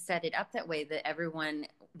way to set it up that way that everyone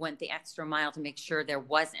went the extra mile to make sure there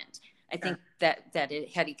wasn't. I think that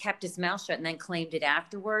had he kept his mouth shut and then claimed it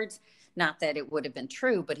afterwards, not that it would have been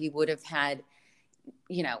true, but he would have had,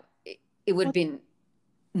 it would have been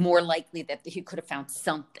more likely that he could have found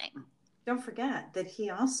something. Don't forget that he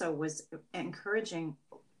also was encouraging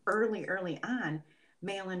early on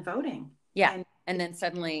mail-in voting. Yeah. And then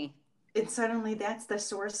suddenly that's the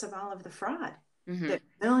source of all of the fraud. Mm-hmm. That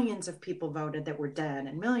millions of people voted that were dead,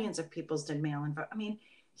 and millions of people did mail-in vote. I mean,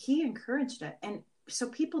 he encouraged it, and so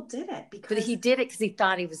people did it because. But he did it because he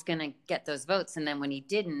thought he was going to get those votes, and then when he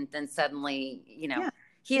didn't, then suddenly,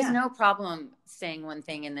 he has no problem saying one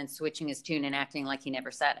thing and then switching his tune and acting like he never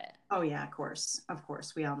said it. Oh yeah, of course,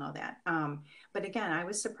 we all know that. But again, I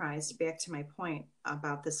was surprised. Back to my point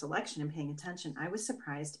about this election and paying attention, I was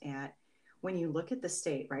surprised at, when you look at the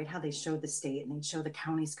state, right? How they showed the state and they show the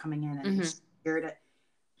counties coming in and Mm-hmm. they shared it.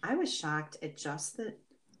 I was shocked at just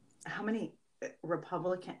how many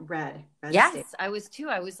Republican red Yes, states. I was too.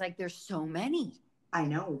 I was like, there's so many. I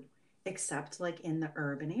know, except like in the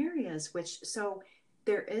urban areas, which, so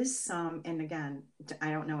there is some, and again,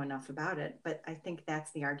 I don't know enough about it, but I think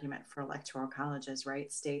that's the argument for electoral colleges,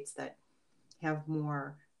 right? States that have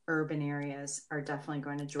more urban areas are definitely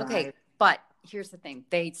going to Okay, drive. but here's the thing.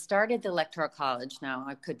 They started the Electoral College. Now,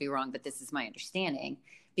 I could be wrong, but this is my understanding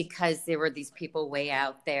because there were these people way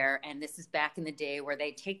out there. And this is back in the day where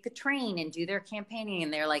they take the train and do their campaigning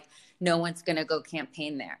and they're like, no one's going to go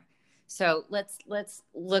campaign there. So let's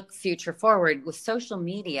look future forward with social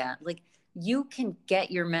media. Like you can get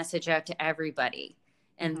your message out to everybody.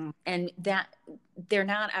 And that they're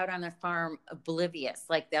not out on their farm oblivious.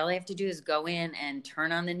 Like all they have to do is go in and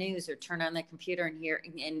turn on the news or turn on the computer and hear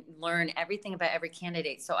and learn everything about every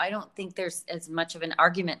candidate. So I don't think there's as much of an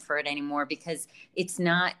argument for it anymore because it's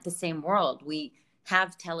not the same world. We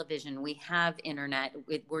have television, we have internet.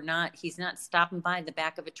 He's not stopping by the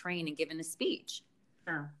back of a train and giving a speech.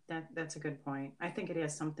 Sure, that's a good point. I think it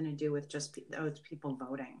has something to do with just those people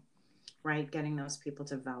voting, right? Getting those people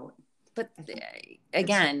to vote. But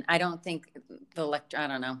again, I don't think I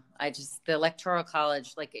don't know. The electoral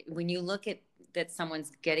college, like when you look at that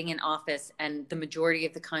someone's getting in office and the majority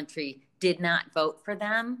of the country did not vote for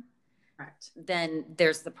them, correct, then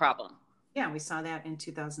there's the problem. Yeah, we saw that in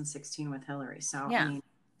 2016 with Hillary. So, Yeah. I mean,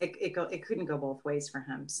 it couldn't go both ways for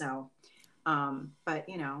him. So, but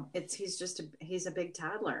you know, he's a big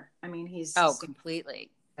toddler. I mean, he's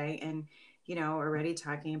completely. Okay, and you know, already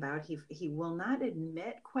talking about he will not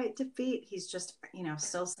admit quite defeat. He's just, you know,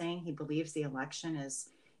 still saying he believes the election is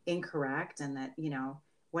incorrect and that, you know,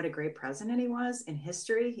 what a great president he was in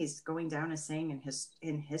history. He's going down as saying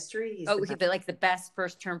in history he's the best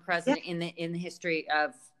first term president in the history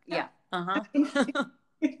of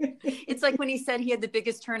It's like when he said he had the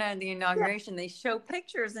biggest turnout in the inauguration. They show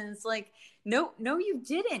pictures and it's like, no, you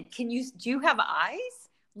didn't. Do you have eyes?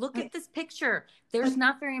 Look at this picture. There's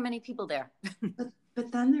not very many people there.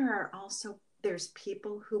 but then there's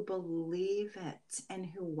people who believe it and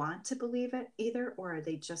who want to believe it either, or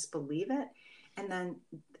they just believe it. And then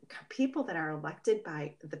people that are elected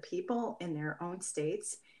by the people in their own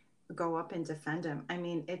states go up and defend him. I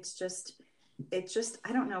mean, it's just,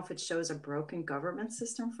 I don't know if it shows a broken government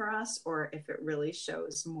system for us or if it really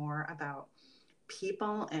shows more about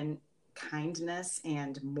people and kindness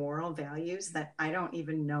and moral values that I don't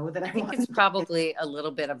even know that I think it's probably a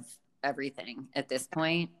little bit of everything at this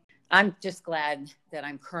point. I'm just glad that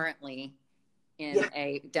I'm currently in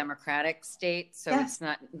a Democratic state. So it's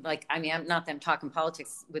not like, I mean, I'm not that I'm talking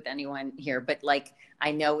politics with anyone here, but like,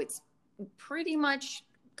 I know it's pretty much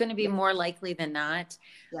going to be more likely than not.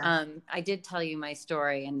 I did tell you my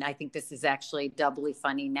story and I think this is actually doubly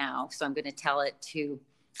funny now. So I'm going to tell it to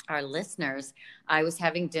our listeners. I was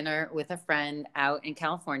having dinner with a friend out in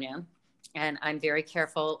California and I'm very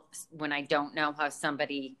careful when I don't know how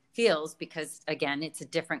somebody feels because again, it's a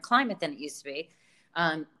different climate than it used to be,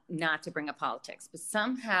 not to bring up politics, but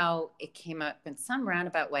somehow it came up in some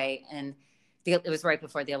roundabout way and it was right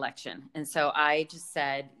before the election. And so I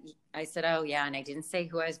said, oh yeah. And I didn't say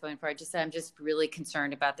who I was voting for. I just said, I'm just really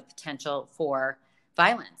concerned about the potential for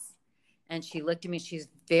violence. And she looked at me, she's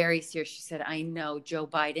very serious. She said, I know Joe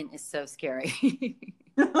Biden is so scary.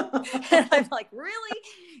 And I'm like, really?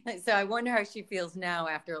 And so I wonder how she feels now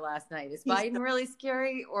after last night. Is Biden really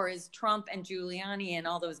scary or is Trump and Giuliani and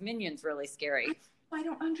all those minions really scary? I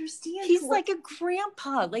don't understand. He's like a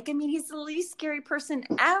grandpa. Like, I mean, he's the least scary person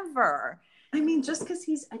ever. I mean, just because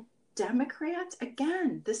he's a Democrat,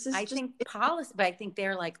 again, I think policy, but I think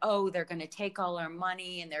they're like, oh, they're going to take all our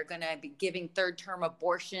money and they're going to be giving third-term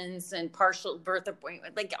abortions and partial birth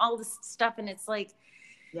appointment, like all this stuff. And it's like,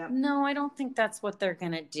 no, I don't think that's what they're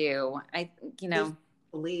going to do.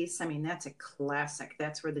 Police, I mean, that's a classic.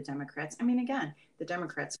 That's where the Democrats, I mean, again, the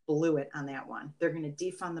Democrats blew it on that one. They're going to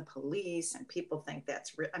defund the police and people think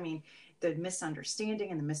I mean, the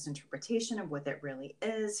misunderstanding and the misinterpretation of what that really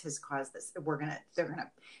is has caused this. They're going to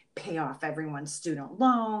pay off everyone's student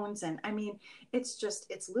loans. And I mean, it's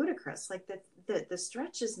ludicrous. Like the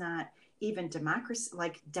stretch is not even democracy,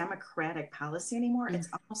 like democratic policy anymore. It's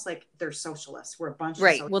almost like they're socialists. We're a bunch of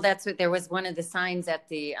socialists. Well, that's what there was one of the signs at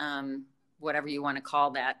the, whatever you want to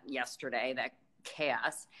call that yesterday, that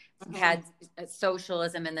chaos had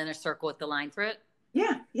socialism and then a circle with the line through it.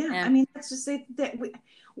 Yeah. I mean, that's just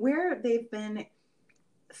where they've been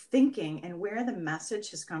thinking and where the message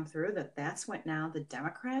has come through that's what now the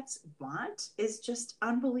Democrats want is just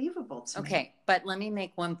unbelievable to me. Okay, but let me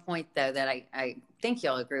make one point though that I think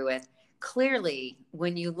you'll agree with. Clearly,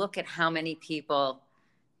 when you look at how many people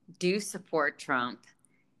do support Trump,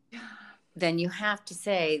 then you have to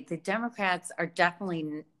say the Democrats are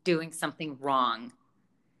definitely doing something wrong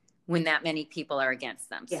when that many people are against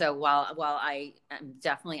them. Yeah. So while I am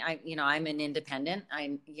definitely, I'm an independent,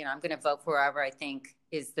 I'm going to vote for whoever I think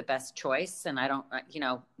is the best choice. And I don't,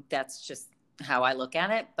 that's just how I look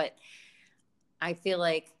at it. But I feel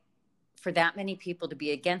like for that many people to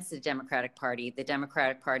be against the Democratic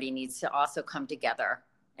Party needs to also come together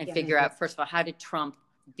and figure out, first of all, how did Trump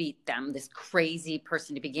beat them, this crazy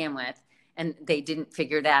person to begin with? And they didn't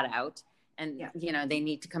figure that out. And, they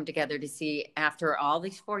need to come together to see, after all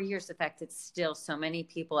these 4 years, the fact that still so many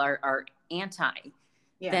people are anti,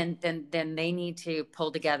 then they need to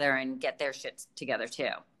pull together and get their shit together too.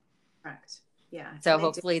 Correct. Yeah. So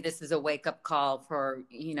hopefully this is a wake-up call for,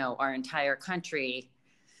 our entire country.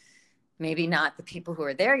 Maybe not the people who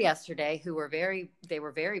were there yesterday, who were very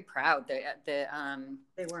proud. The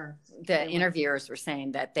interviewers were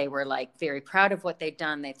saying that they were like very proud of what they've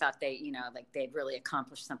done. They thought they'd really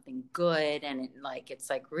accomplished something good. And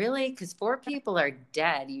it's like, really? Because 4 people are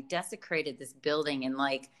dead. You desecrated this building, and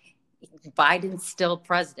like, Biden's still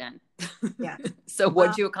president. Yeah. So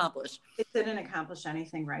what'd you accomplish? It didn't accomplish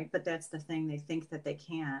anything, right? But that's the thing. They think that they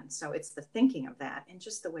can. So it's the thinking of that, and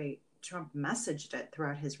just the way Trump messaged it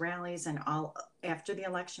throughout his rallies and all after the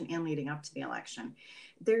election and leading up to the election.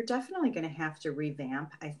 They're definitely going to have to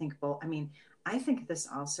revamp, I think, both. I mean, I think this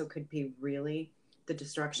also could be really the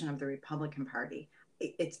destruction of the Republican Party.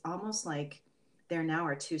 It's almost like there now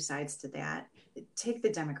are 2 sides to that. Take the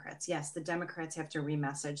Democrats. Yes, the Democrats have to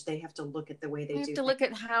remessage. They have to look at the way they have to look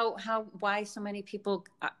at why so many people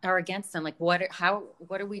are against them. Like, what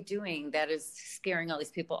are we doing that is scaring all these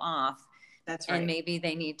people off? That's right. And maybe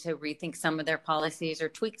they need to rethink some of their policies or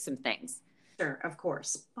tweak some things. Sure, of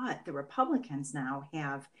course. But the Republicans now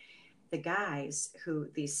have the guys who,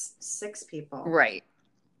 these 6 people, right?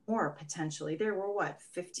 Or potentially, there were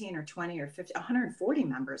 15 or 20 or 50, 140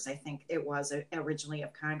 members, I think it was originally,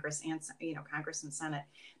 of Congress and, Congress and Senate,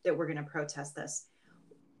 that were going to protest this.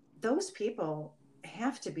 Those people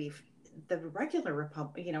have to be the regular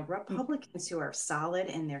Republicans who are solid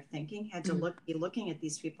in their thinking had to be looking at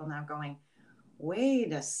these people now going,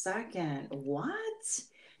 wait a second, what?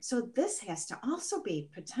 So this has to also be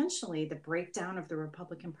potentially the breakdown of the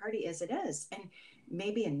Republican Party as it is. And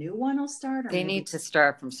maybe a new one will start. Or they need to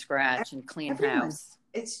start from scratch and clean house.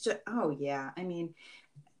 It's just, oh yeah. I mean,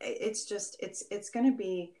 it's just, it's going to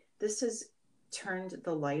be, this has turned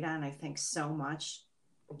the light on, I think, so much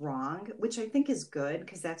wrong, which I think is good,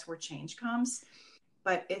 because that's where change comes.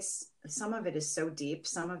 But some of it is so deep.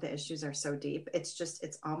 Some of the issues are so deep.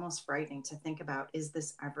 It's almost frightening to think about, is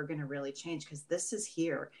this ever going to really change? Because this is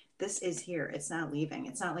here. It's not leaving.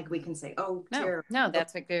 It's not like we can say, oh, terror. No,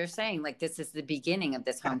 that's what they're saying. Like, this is the beginning of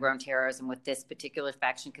this homegrown terrorism with this particular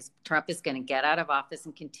faction, because Trump is going to get out of office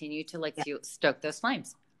and continue to stoke those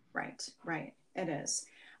flames. Right. It is.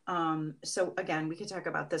 So again, we could talk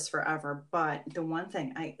about this forever, but the one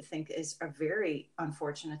thing I think is a very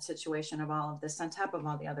unfortunate situation of all of this, on top of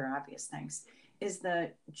all the other obvious things, is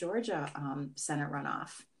the Georgia Senate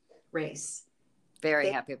runoff race. Very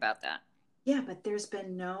happy about that. Yeah, but there's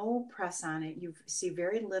been no press on it. You see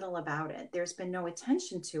very little about it. There's been no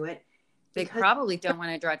attention to it. They probably don't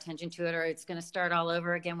want to draw attention to it, or it's going to start all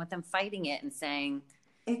over again with them fighting it and saying.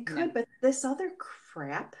 It could, but this other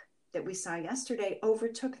crap that we saw yesterday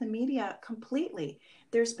overtook the media completely.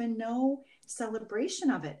 There's been no celebration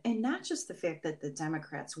of it. And not just the fact that the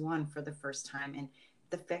Democrats won for the first time, and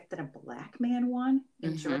the fact that a Black man won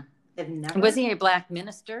in Georgia. Was he a Black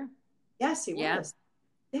minister? Yes, he was.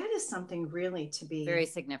 That is something really to be very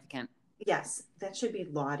significant. Yes, that should be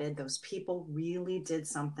lauded. Those people really did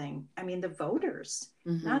something. I mean, the voters,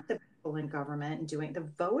 not the people in government and doing, the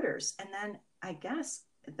voters. And then I guess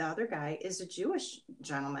the other guy is a Jewish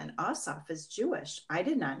gentleman. Ossoff is Jewish. I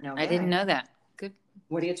did not know that. I didn't know that. Good.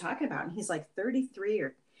 What are you talking about? And he's like 33,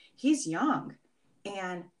 or he's young.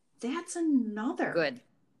 And that's another good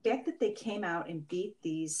fact, that they came out and beat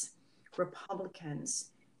these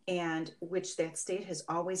Republicans, and which that state has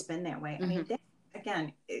always been that way. I mean, that,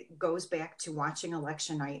 again, it goes back to watching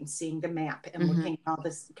election night and seeing the map and looking at all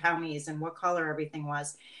the counties and what color everything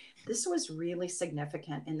was. This was really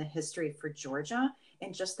significant in the history for Georgia,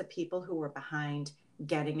 and just the people who were behind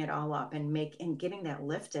getting it all up and getting that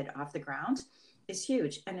lifted off the ground is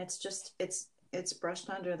huge. And it's just, it's brushed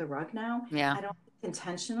under the rug now. Yeah. I don't think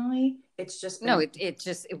intentionally. It's just,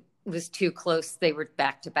 it was too close. They were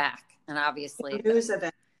back to back. And obviously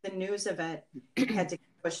the news of it had to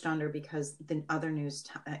get pushed under because the other news,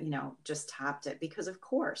 just topped it, because of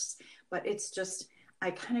course. But it's just, I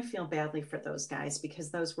kind of feel badly for those guys, because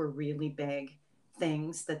those were really big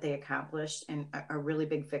things that they accomplished, and a really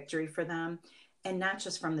big victory for them. And not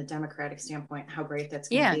just from the Democratic standpoint, how great that's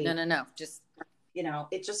going to be. No. Just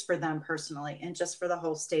it just for them personally and just for the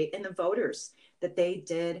whole state and the voters that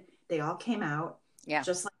they all came out, Yeah.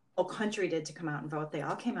 just like the whole country did to come out and vote. They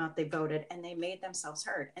all came out, they voted, and they made themselves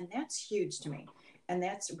heard. And that's huge to me. And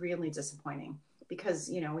that's really disappointing because,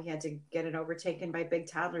 we had to get it overtaken by big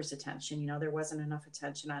toddler's attention. There wasn't enough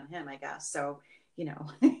attention on him, I guess. So, he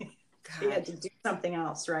had to do something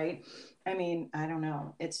else, right? I mean, I don't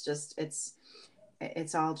know.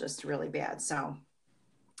 It's all just really bad. So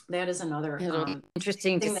that is another It'll be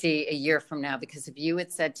interesting to see a year from now, because if you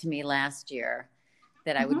had said to me last year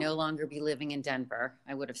that I would no longer be living in Denver,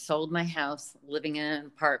 I would have sold my house, living in an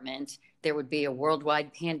apartment. There would be a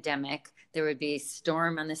worldwide pandemic. There would be a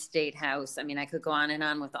storm on the state house. I mean, I could go on and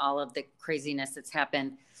on with all of the craziness that's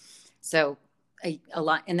happened. So a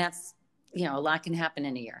lot, and that's, a lot can happen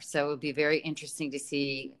in a year. So it would be very interesting to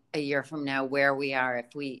see a year from now where we are,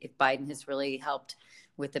 if Biden has really helped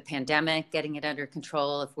with the pandemic, getting it under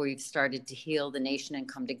control, if we've started to heal the nation and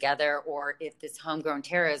come together, or if this homegrown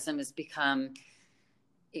terrorism has become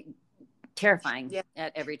terrifying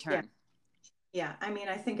at every turn. Yeah. I mean,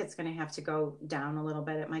 I think it's going to have to go down a little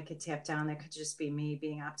bit. It might get tapped down. That could just be me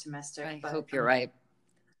being optimistic. I hope you're right.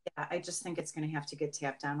 Yeah, I just think it's going to have to get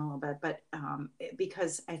tapped down a little bit, but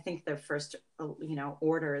because I think the first,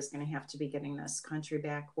 order is going to have to be getting this country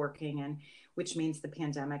back working, and which means the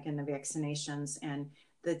pandemic and the vaccinations and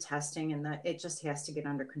the testing and it just has to get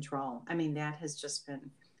under control. I mean, that has just been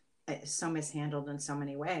so mishandled in so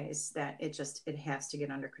many ways that it has to get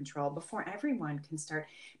under control before everyone can start.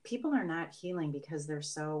 People are not healing because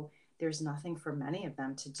there's nothing for many of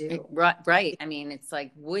them to do. Right. I mean, it's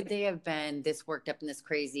like, would they have been this worked up and this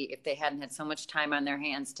crazy if they hadn't had so much time on their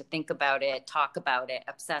hands to think about it, talk about it,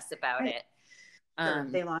 obsess about it?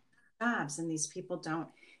 They lost jobs, and these people don't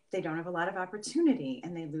have a lot of opportunity,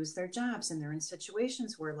 and they lose their jobs, and they're in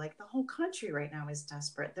situations where, like, the whole country right now is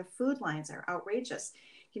desperate. The food lines are outrageous.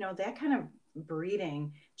 That kind of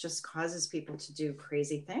breeding just causes people to do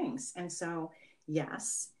crazy things. And so,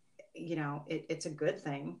 yes, it's a good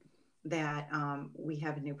thing that we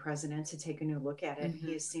have a new president to take a new look at it.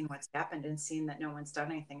 He has seen what's happened and seen that no one's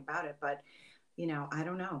done anything about it. But, I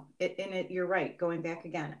don't know. You're right. Going back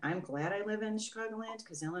again, I'm glad I live in Chicagoland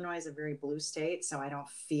because Illinois is a very blue state. So I don't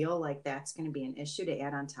feel like that's going to be an issue to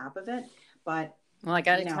add on top of it. But, well, I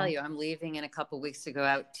got to tell you, I'm leaving in a couple of weeks to go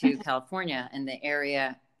out to California, and the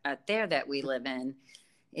area out there that we live in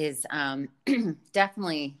is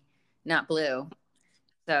definitely not blue.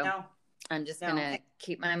 So no. I'm just going to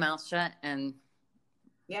keep my mouth shut and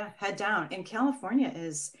head down. And California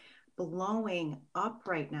is blowing up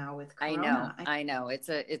right now with Corona. I know. It's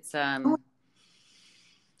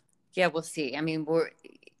we'll see. I mean,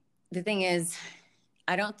 the thing is,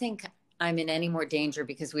 I don't think I'm in any more danger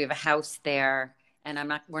because we have a house there, and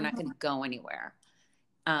we're not going to go anywhere.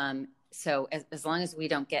 So as long as we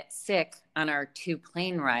don't get sick on our 2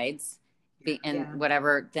 plane rides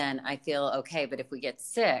whatever, then I feel okay. But if we get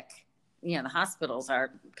sick, the hospitals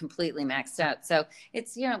are completely maxed out. So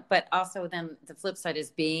it's, but also then the flip side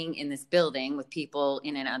is being in this building with people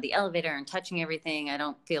in and out of the elevator and touching everything. I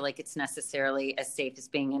don't feel like it's necessarily as safe as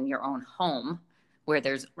being in your own home where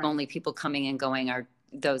there's only people coming and going are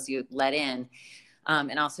those you let in.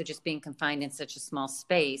 And also just being confined in such a small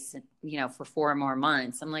space, for 4 more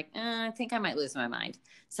months. I'm like, I think I might lose my mind.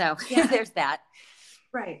 So there's that.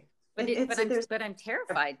 Right. But I'm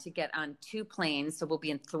terrified to get on 2 planes. So we'll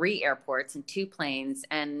be in 3 airports and 2 planes.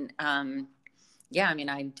 And I mean,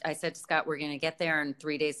 I said to Scott, we're going to get there, and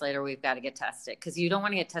 3 days later, we've got to get tested, because you don't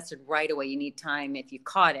want to get tested right away. You need time, if you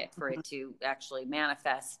caught it, for it to actually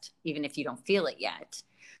manifest, even if you don't feel it yet.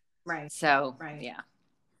 Right. So,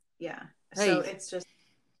 Yeah. So it's just,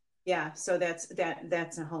 so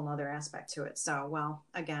that's a whole other aspect to it. So, well,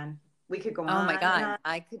 again, we could go on. Oh my God.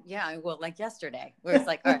 I could, well, like yesterday, where it's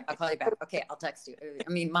like, all right, I'll call you back. Okay, I'll text you. I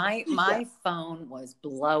mean, my phone was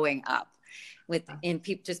blowing up with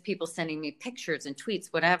just people sending me pictures and tweets,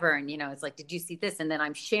 whatever. And, it's like, did you see this? And then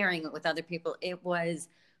I'm sharing it with other people. It was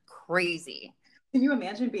crazy. Can you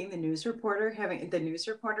imagine being the news reporter, having the news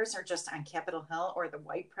reporters are just on Capitol Hill or the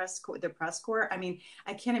the press corps? I mean,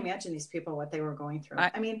 I can't imagine these people, what they were going through. I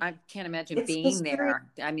can't imagine being there.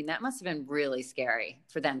 I mean, that must have been really scary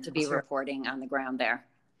for them to be reporting on the ground there.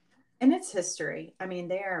 And it's history. I mean,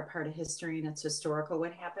 they are a part of history, and it's historical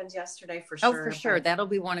what happened yesterday, for sure. Oh, for sure. That'll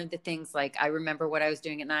be one of the things. Like, I remember what I was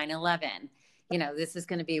doing at 9/11. This is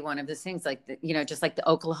going to be one of those things, like, just like the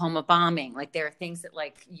Oklahoma bombing. Like, there are things that,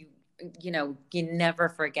 like, you never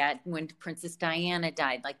forget. When Princess Diana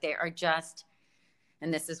died, like, they are just,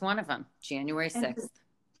 and this is one of them, January 6th.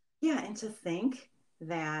 And to think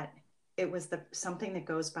that it was something that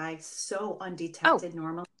goes by so undetected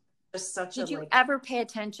normally. just such a Did you like ever pay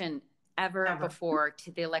attention ever never, before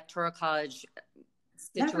to the Electoral College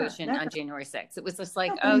never, situation never. on January 6th? It was just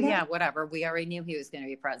like, No, oh and that, yeah, whatever. We already knew he was going to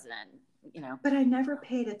be president, you know? but I never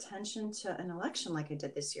paid attention to an election like I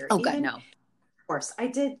did this year. Oh God, Even, of no. course, I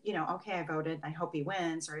did, okay, I voted. I hope he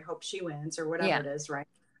wins, or I hope she wins, or whatever Yeah. it is, right?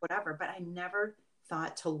 Whatever. But I never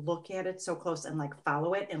thought to look at it so close and like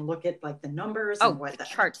follow it and look at like the numbers and Oh, what the the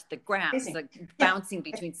charts, the graphs, amazing. like Yeah. bouncing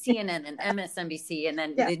between CNN and MSNBC and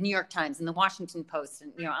then Yeah. the New York Times and the Washington Post.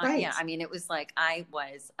 And, yeah, Right. I mean, it was like I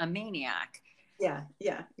was a maniac. Yeah.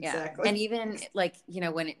 Yeah. Yeah. Exactly. And even like,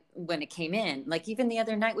 when it came in, like even the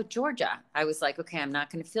other night with Georgia, I was like, okay, I'm not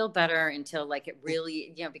going to feel better until like it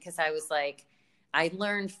really, because I was like, I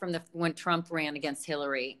learned from when Trump ran against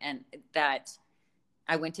Hillary and that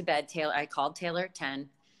I went to bed. I called Taylor at 10.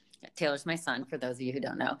 Taylor's my son, for those of you who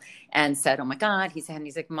don't know, and said, oh my God, he's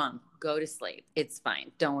like, Mom, go to sleep. It's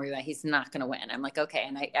fine. Don't worry about it. He's not going to win. I'm like, okay.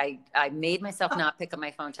 And I made myself not pick up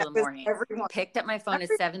my phone till That the was morning, everyone. picked up my phone at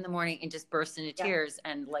 7 a.m. and just burst into Yeah. tears.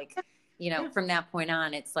 And like, Yeah. from that point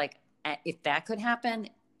on, it's like, if that could happen,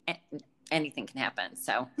 anything can happen.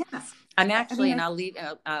 So Yes. I'm actually, and I'll leave,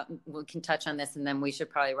 we can touch on this and then we should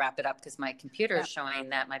probably wrap it up because my computer is showing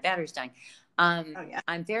that my battery's dying. Oh yeah.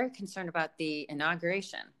 I'm very concerned about the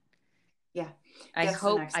inauguration. Yeah.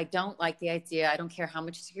 I don't like the idea. I don't care how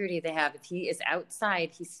much security they have. If he is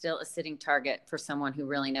outside, he's still a sitting target for someone who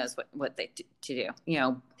really knows what they to do,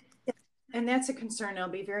 And that's a concern. It'll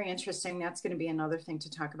be very interesting. That's going to be another thing to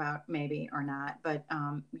talk about, maybe or not. But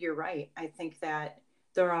you're right. I think that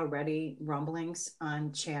there are already rumblings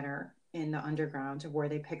on chatter in the underground of where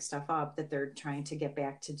they pick stuff up that they're trying to get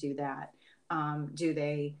back to do that.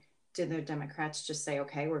 Did the Democrats just say,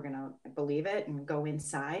 okay, we're going to believe it and go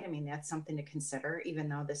inside? I mean, that's something to consider, even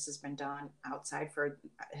though this has been done outside for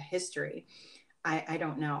history. I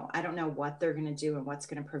don't know. I don't know what they're going to do and what's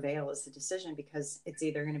going to prevail as the decision, because it's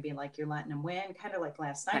either going to be like you're letting them win, kind of like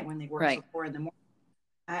last night when they worked till 4 a.m.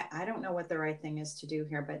 I don't know what the right thing is to do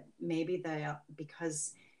here, but maybe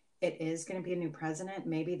because it is going to be a new president,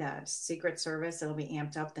 maybe the Secret Service, it'll be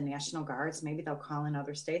amped up, the National Guards, maybe they'll call in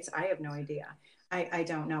other states. I have no idea. I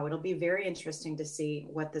don't know. It'll be very interesting to see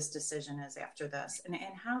what this decision is after this and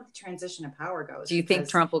how the transition of power goes. Do you think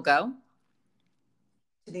Trump will go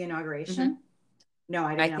to the inauguration? Mm-hmm. No,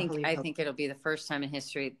 I think it'll be the first time in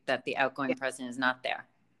history that the outgoing president is not there.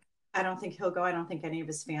 I don't think he'll go. I don't think any of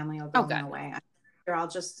his family will go. No way. They're all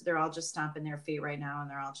just stomping their feet right now,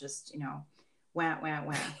 and they're all just wah wah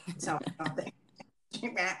wah. So I don't think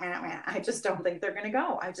I just don't think they're going to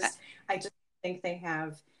go. I just think they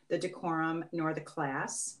have the decorum nor the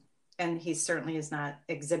class, and he certainly has not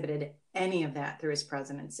exhibited any of that through his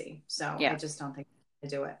presidency. So I just don't think they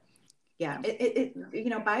do it. Yeah,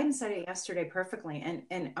 Biden said it yesterday perfectly, and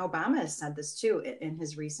Obama has said this too in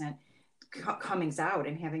his recent comings out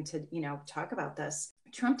and having to talk about this.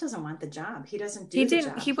 Trump doesn't want the job. He doesn't do the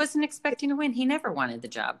job. He wasn't expecting to win. He never wanted the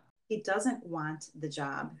job. He doesn't want the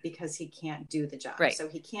job because he can't do the job. Right. So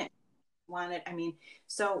he can't want it. I mean,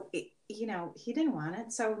 so he didn't want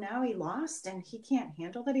it. So now he lost, and he can't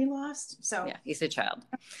handle that he lost. So yeah, he's a child.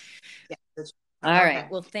 Yeah. All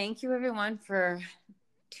right. Well, thank you everyone for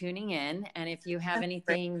tuning in. And if you have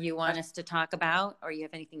anything you want us to talk about, or you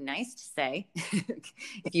have anything nice to say,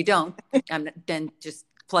 if you don't, then just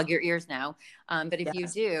plug your ears now. But if you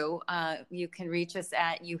do, you can reach us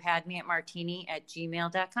at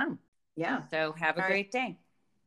youhadmeatmartini@gmail.com. Yeah. So have a great day.